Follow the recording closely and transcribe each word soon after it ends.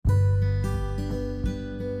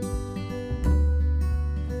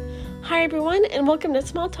Hi everyone, and welcome to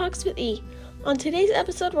Small Talks with E. On today's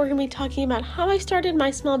episode, we're going to be talking about how I started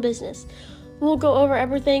my small business. We'll go over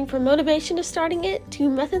everything from motivation to starting it to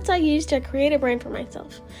methods I use to create a brand for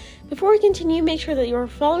myself. Before we continue, make sure that you are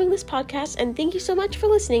following this podcast, and thank you so much for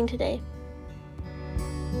listening today.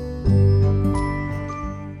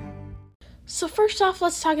 So first off,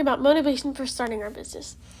 let's talk about motivation for starting our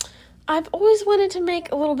business. I've always wanted to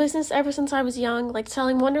make a little business ever since I was young, like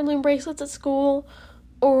selling Wonderloom bracelets at school,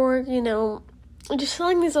 or, just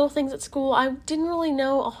selling these little things at school. I didn't really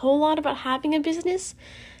know a whole lot about having a business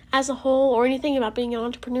as a whole or anything about being an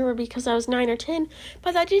entrepreneur because I was 9 or 10,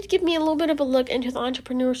 but that did give me a little bit of a look into the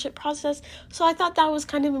entrepreneurship process, so I thought that was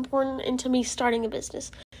kind of important into me starting a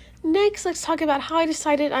business. Next, let's talk about how I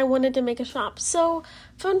decided I wanted to make a shop. So,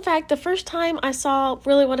 fun fact, the first time I saw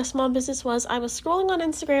really what a small business was, I was scrolling on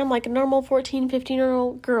Instagram like a normal 14,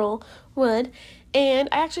 15-year-old girl would, and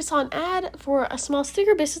I actually saw an ad for a small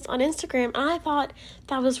sticker business on Instagram, and I thought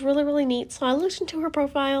that was really, really neat. So I looked into her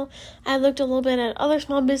profile, I looked a little bit at other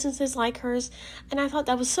small businesses like hers, and I thought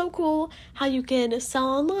that was so cool how you could sell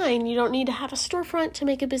online. You don't need to have a storefront to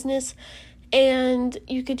make a business, and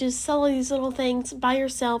you could just sell these little things by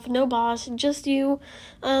yourself, no boss, just you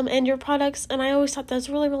and your products, and I always thought that was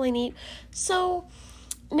really, really neat. So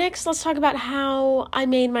next, let's talk about how I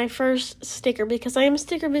made my first sticker, because I am a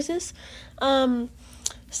sticker business.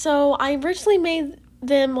 So I originally made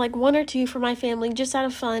them like one or two for my family, just out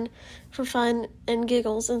of fun, for fun and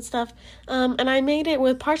giggles and stuff. And I made it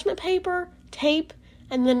with parchment paper, tape,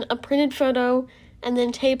 and then a printed photo, and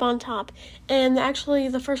then tape on top. And actually,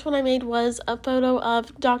 the first one I made was a photo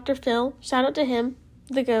of Dr. Phil. Shout out to him,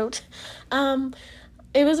 the GOAT.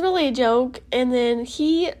 It was really a joke, and then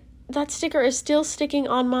that sticker is still sticking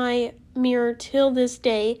on my mirror till this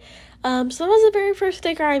day. So that was the very first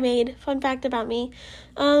sticker I made. Fun fact about me.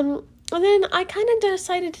 And then I kind of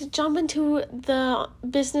decided to jump into the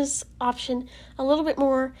business option a little bit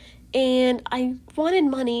more, and I wanted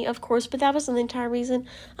money, of course, but that wasn't the entire reason.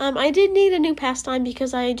 I did need a new pastime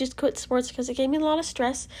because I just quit sports because it gave me a lot of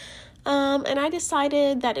stress. And I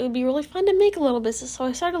decided that it would be really fun to make a little business. So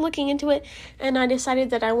I started looking into it, and I decided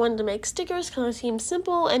that I wanted to make stickers because it seemed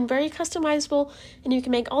simple and very customizable, and you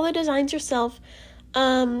can make all the designs yourself.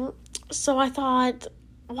 So I thought,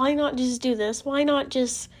 why not just do this? Why not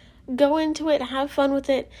just go into it, have fun with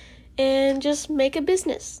it, and just make a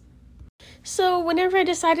business? So whenever I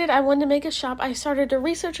decided I wanted to make a shop, I started to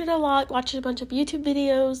research it a lot, watch a bunch of YouTube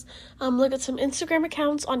videos, look at some Instagram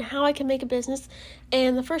accounts on how I can make a business.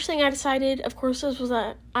 And the first thing I decided, of course, was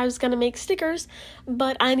that I was going to make stickers,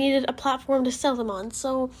 but I needed a platform to sell them on.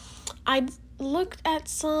 So I looked at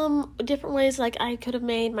some different ways, like I could have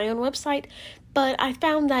made my own website, but I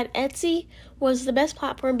found that Etsy was the best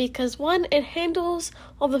platform because, one, it handles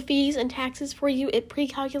all the fees and taxes for you. It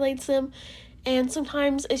pre-calculates them. And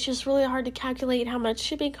sometimes it's just really hard to calculate how much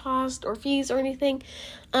shipping cost or fees or anything.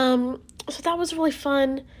 So that was really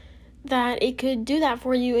fun that it could do that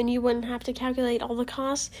for you and you wouldn't have to calculate all the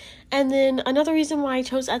costs. And then another reason why I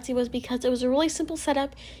chose Etsy was because it was a really simple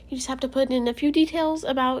setup. You just have to put in a few details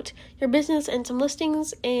about your business and some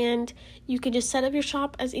listings, and you could just set up your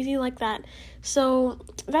shop as easy like that. So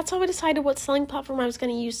that's how I decided what selling platform I was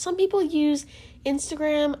going to use. Some people use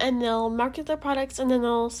Instagram and they'll market their products and then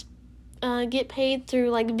they'll get paid through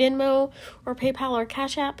like Venmo or PayPal or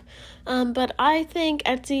Cash App. But I think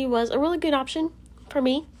Etsy was a really good option for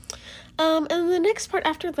me. And the next part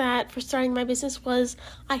after that for starting my business was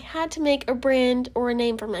I had to make a brand or a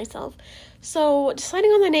name for myself. So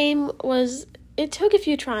deciding on the name it took a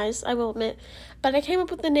few tries, I will admit, but I came up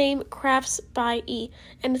with the name Crafts by E,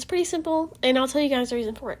 and it's pretty simple, and I'll tell you guys the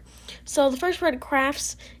reason for it. So the first word,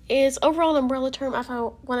 crafts, is overall an umbrella term if I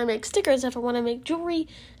want to make stickers, if I want to make jewelry,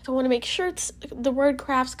 if I want to make shirts. The word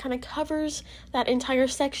crafts kind of covers that entire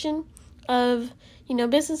section of,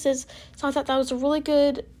 businesses, so I thought that was a really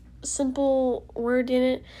good simple word in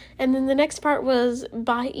it. And then the next part was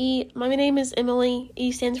by E. My name is Emily.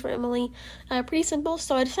 E stands for Emily. Pretty simple.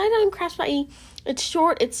 So I decided on Crafts by E. It's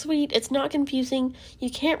short, it's sweet, it's not confusing.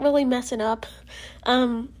 You can't really mess it up.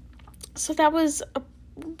 So that was a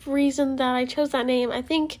reason that I chose that name. I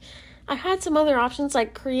think I had some other options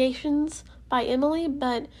like Creations by Emily,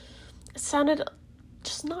 but it sounded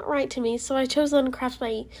just not right to me. So I chose on Crafts by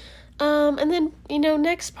E. And then,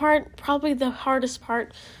 next part, probably the hardest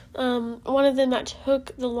part, one of them that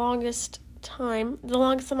took the longest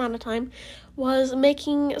amount of time, was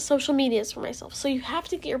making social medias for myself. So you have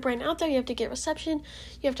to get your brand out there, you have to get reception,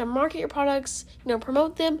 you have to market your products,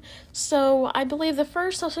 promote them. So I believe the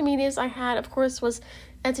first social medias I had, of course, was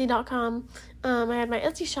Etsy.com. I had my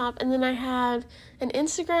Etsy shop, and then I had an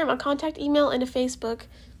Instagram, a contact email, and a Facebook.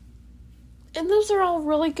 And those are all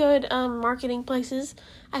really good marketing places.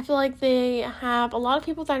 I feel like they have a lot of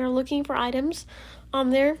people that are looking for items on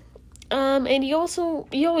there. And you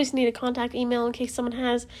always need a contact email in case someone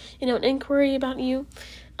has, an inquiry about you.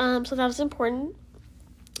 So that was important.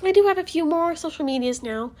 I do have a few more social medias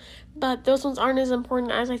now, but those ones aren't as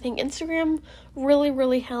important as I think Instagram really,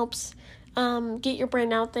 really helps get your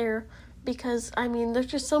brand out there, because, there's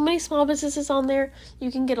just so many small businesses on there.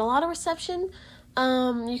 You can get a lot of reception.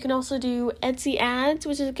 You can also do Etsy ads,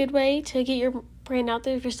 which is a good way to get your brand out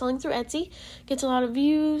there if you're selling through Etsy. Gets a lot of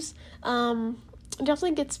views.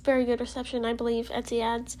 Definitely gets very good reception, I believe, Etsy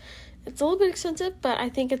ads. It's a little bit expensive, but I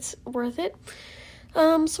think it's worth it.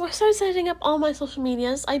 So I started setting up all my social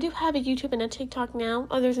medias. I do have a YouTube and a TikTok now,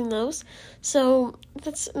 other than those. So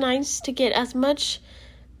that's nice to get as much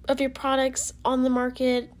of your products on the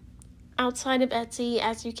market outside of Etsy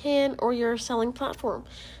as you can, or your selling platform.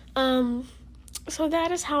 So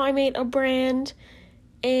that is how I made a brand.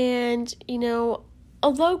 And, a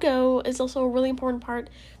logo is also a really important part,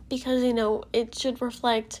 because, it should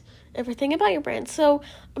reflect everything about your brand. So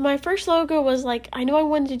my first logo was I knew I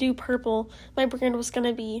wanted to do purple. My brand was going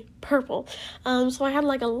to be purple. So I had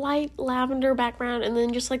a light lavender background, and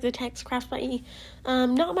then just the text Crafts by E.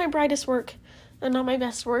 Not my brightest work, and not my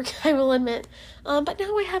best work, I will admit. But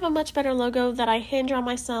now I have a much better logo that I hand draw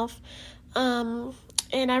myself. And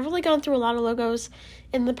I've really gone through a lot of logos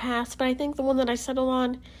in the past, but I think the one that I settled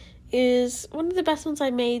on is one of the best ones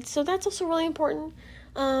I made. So that's also really important.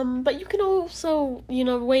 But you can also,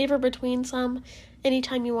 waver between some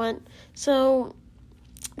anytime you want. So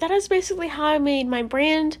that is basically how I made my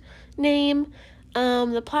brand name,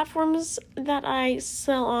 the platforms that I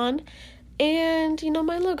sell on, and,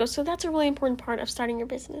 my logo. So that's a really important part of starting your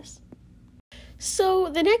business. So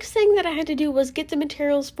the next thing that I had to do was get the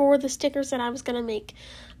materials for the stickers that I was going to make.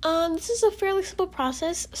 This is a fairly simple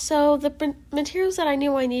process. So the materials that I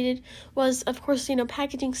knew I needed was, of course,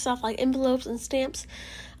 packaging stuff like envelopes and stamps,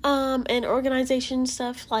 and organization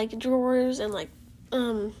stuff like drawers and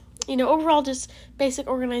overall just basic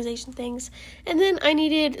organization things. And then I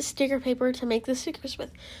needed sticker paper to make the stickers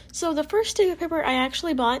with. So the first sticker paper I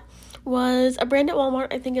actually bought was a brand at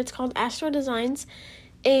Walmart. I think it's called Astro Designs,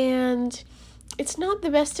 and it's not the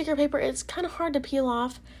best sticker paper. It's kind of hard to peel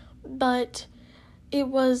off, but it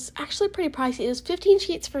was actually pretty pricey. It was 15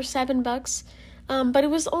 sheets for $7, but it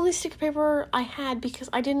was only sticker paper I had because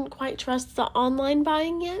I didn't quite trust the online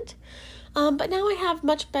buying yet. But now I have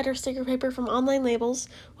much better sticker paper from Online Labels,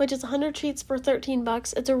 which is 100 sheets for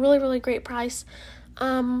 $13. It's a really, really great price,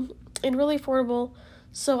 and really affordable.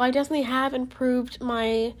 So I definitely have improved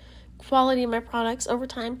my quality of my products over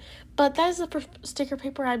time. But that is the first sticker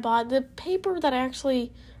paper I bought. The paper that I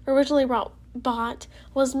actually originally bought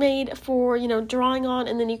was made for, drawing on,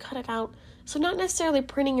 and then you cut it out. So not necessarily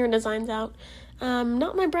printing your designs out.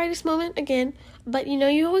 Not my brightest moment, again, but,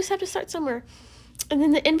 you always have to start somewhere. And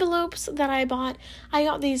then the envelopes that I bought, I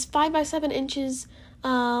got these 5x7 inches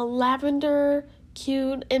lavender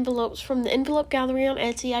cute envelopes from the Envelope Gallery on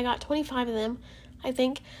Etsy. I got 25 of them, I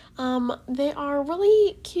think. They are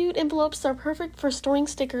really cute envelopes. They're perfect for storing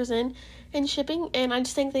stickers in and shipping, and I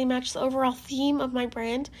just think they match the overall theme of my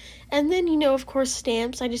brand. And then, of course,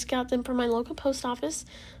 stamps. I just got them from my local post office.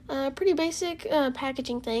 Pretty basic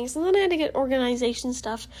packaging things. And then I had to get organization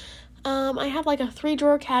stuff. I have a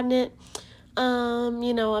 3-drawer cabinet,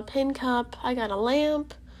 a pen cup. I got a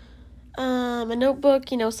lamp, a notebook,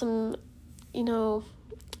 some,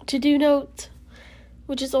 to-do notes,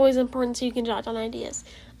 which is always important so you can jot down ideas.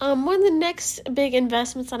 One of the next big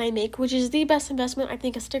investments that I make, which is the best investment I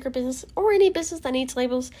think a sticker business or any business that needs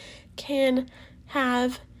labels can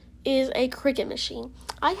have, is a Cricut machine.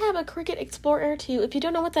 I have a Cricut Explore Air 2. If you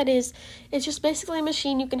don't know what that is, it's just basically a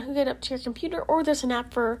machine. You can hook it up to your computer, or there's an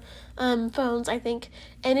app for phones, I think,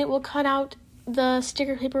 and it will cut out the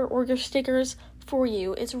sticker paper or your stickers for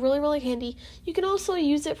you. It's really, really handy. You can also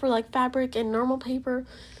use it for fabric and normal paper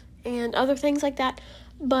and other things like that,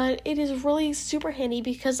 but it is really super handy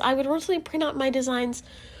because I would originally print out my designs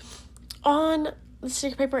on the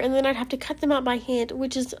sticker paper, and then I'd have to cut them out by hand,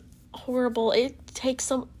 which is horrible. It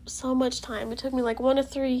takes so much time. It took me 1 to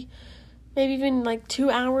 3, maybe even 2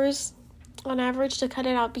 hours on average to cut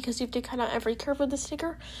it out, because you have to cut out every curve of the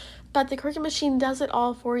sticker. But the Cricut machine does it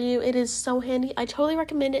all for you. It is so handy. I totally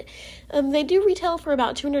recommend it. They do retail for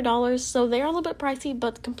about $200, so they are a little bit pricey,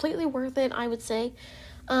 but completely worth it, I would say.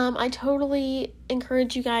 I totally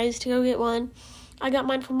encourage you guys to go get one. I got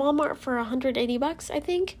mine from Walmart for $180, I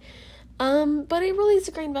think. But it really is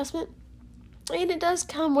a great investment. And it does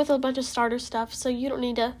come with a bunch of starter stuff, so you don't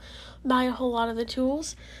need to buy a whole lot of the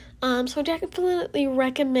tools. So I definitely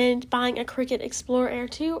recommend buying a Cricut Explore Air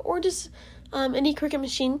 2, or just any Cricut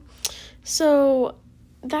machine. So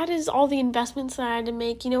that is all the investments that I had to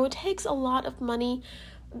make. It takes a lot of money,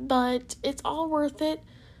 but it's all worth it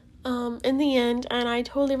in the end, and I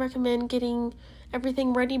totally recommend getting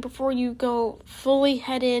everything ready before you go fully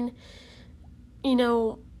head in,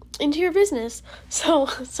 into your business. So,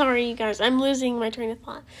 sorry you guys, I'm losing my train of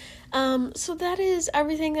thought. So that is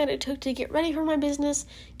everything that it took to get ready for my business,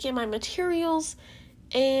 get my materials,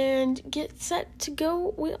 and get set to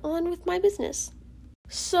go on with my business.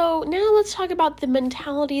 So now let's talk about the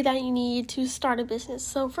mentality that you need to start a business.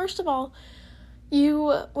 So first of all,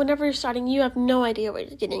 whenever you're starting, you have no idea what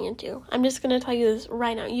you're getting into. I'm just going to tell you this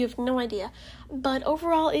right now. You have no idea. But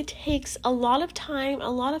overall, it takes a lot of time, a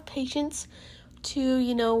lot of patience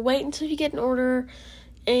to, wait until you get an order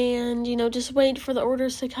and, just wait for the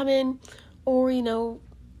orders to come in, or,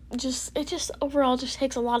 it just overall just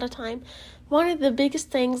takes a lot of time. One of the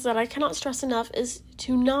biggest things that I cannot stress enough is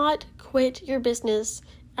to not quit your business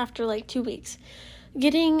after 2 weeks.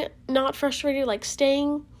 Getting not frustrated,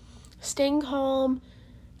 staying calm,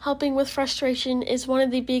 helping with frustration is one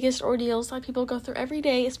of the biggest ordeals that people go through every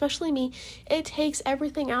day, especially me. It takes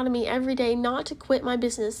everything out of me every day not to quit my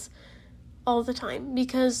business all the time,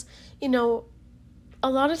 because, a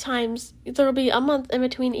lot of times there'll be a month in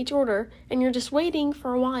between each order and you're just waiting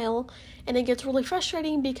for a while, and it gets really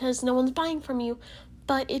frustrating because no one's buying from you.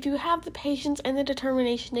 But if you have the patience and the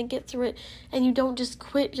determination to get through it and you don't just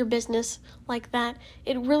quit your business like that,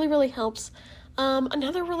 it really, really helps.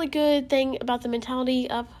 Another really good thing about the mentality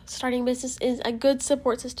of starting a business is a good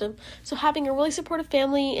support system. So having a really supportive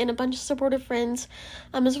family and a bunch of supportive friends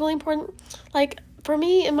is really important. For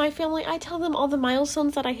me and my family, I tell them all the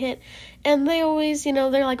milestones that I hit, and they always,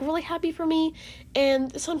 they're really happy for me.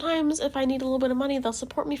 And sometimes if I need a little bit of money, they'll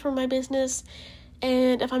support me for my business.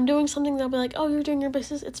 And if I'm doing something, they'll be like, "Oh, you're doing your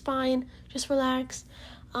business, it's fine, just relax."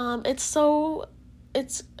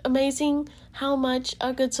 It's amazing how much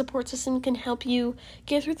a good support system can help you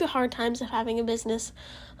get through the hard times of having a business.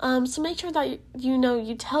 So make sure that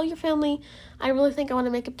you tell your family, "I really think I want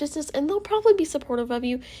to make a business," and they'll probably be supportive of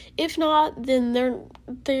you. If not, then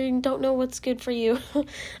they don't know what's good for you.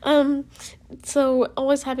 So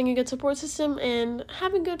always having a good support system and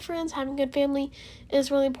having good friends, having good family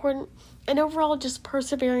is really important. And overall, just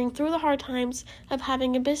persevering through the hard times of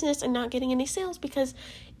having a business and not getting any sales, because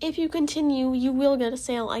if you continue, you will get a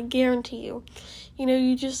sale, I guarantee you.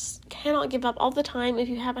 You just cannot give up all the time. If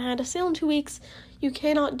you haven't had a sale in 2 weeks, you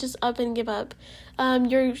cannot just up and give up.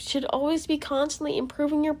 You should always be constantly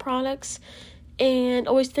improving your products and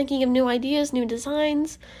always thinking of new ideas, new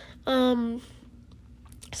designs.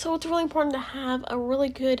 So it's really important to have a really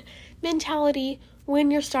good mentality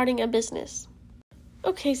when you're starting a business.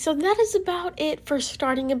 Okay, so that is about it for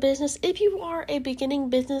starting a business. If you are a beginning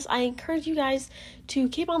business, I encourage you guys to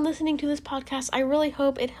keep on listening to this podcast. I really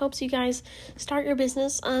hope it helps you guys start your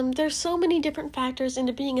business. There's so many different factors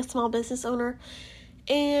into being a small business owner,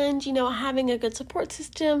 and, having a good support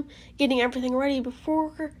system, getting everything ready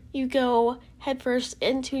before you go headfirst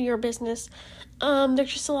into your business.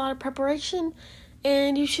 There's just a lot of preparation,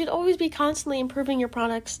 and you should always be constantly improving your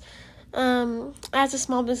products as a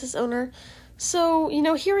small business owner. So,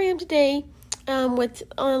 here I am today with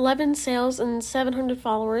 11 sales and 700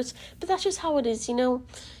 followers, but that's just how it is, You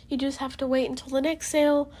just have to wait until the next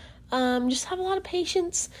sale. Just have a lot of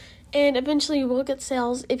patience, and eventually you will get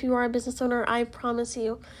sales if you are a business owner, I promise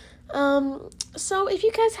you. So if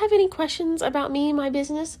you guys have any questions about me, my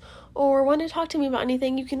business, or want to talk to me about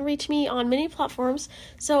anything, you can reach me on many platforms.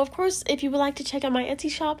 So, of course, if you would like to check out my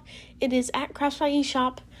Etsy shop, it is at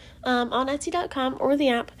craftsbyeshop on Etsy.com or the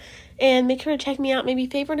app. And make sure to check me out, maybe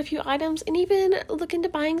favorite a few items, and even look into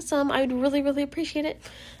buying some. I would really, really appreciate it.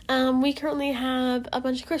 We currently have a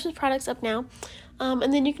bunch of Christmas products up now.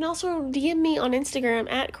 And then you can also DM me on Instagram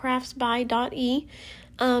at craftsby.e.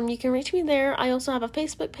 You can reach me there. I also have a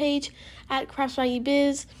Facebook page at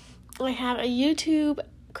craftsbyebiz. I have a YouTube,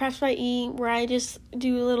 craftsbye, where I just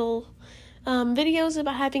do little videos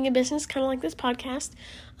about having a business, kind of like this podcast.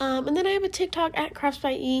 And then I have a TikTok at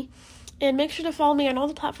craftsbye. And make sure to follow me on all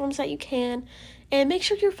the platforms that you can. And make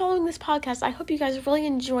sure you're following this podcast. I hope you guys really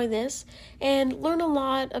enjoy this and learn a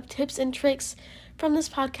lot of tips and tricks from this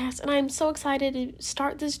podcast. And I'm so excited to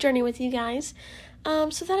start this journey with you guys.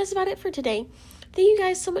 So that is about it for today. Thank you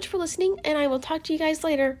guys so much for listening, and I will talk to you guys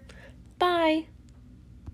later. Bye.